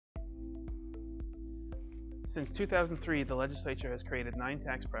Since 2003, the Legislature has created 9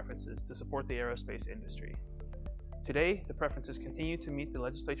 tax preferences to support the aerospace industry. Today, the preferences continue to meet the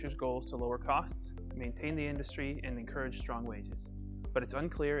Legislature's goals to lower costs, maintain the industry, and encourage strong wages. But it's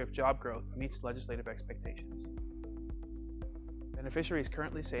unclear if job growth meets legislative expectations. Beneficiaries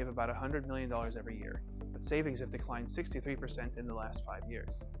currently save about $100 million every year, but savings have declined 63% in the last 5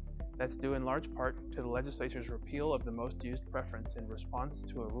 years. That's due in large part to the Legislature's repeal of the most used preference in response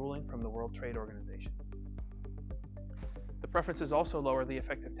to a ruling from the World Trade Organization. The preferences also lower the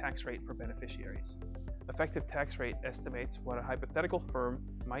effective tax rate for beneficiaries. Effective tax rate estimates what a hypothetical firm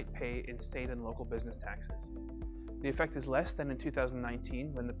might pay in state and local business taxes. The effect is less than in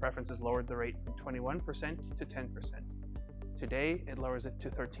 2019 when the preferences lowered the rate from 21% to 10%. Today, it lowers it to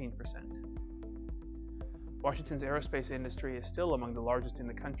 13%. Washington's aerospace industry is still among the largest in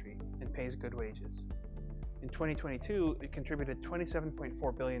the country and pays good wages. In 2022, it contributed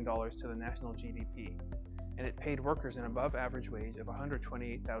 $27.4 billion to the national GDP, and it paid workers an above-average wage of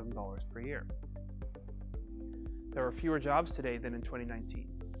 $128,000 per year. There are fewer jobs today than in 2019,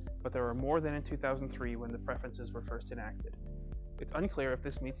 but there are more than in 2003 when the preferences were first enacted. It's unclear if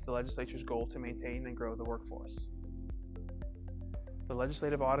this meets the Legislature's goal to maintain and grow the workforce. The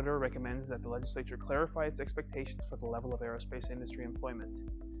Legislative Auditor recommends that the Legislature clarify its expectations for the level of aerospace industry employment.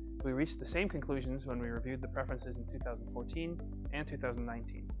 We reached the same conclusions when we reviewed the preferences in 2014 and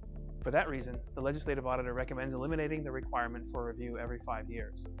 2019. For that reason, the Legislative Auditor recommends eliminating the requirement for review every 5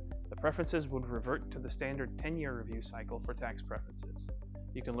 years. The preferences would revert to the standard 10-year review cycle for tax preferences.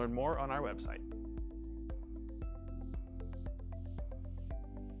 You can learn more on our website.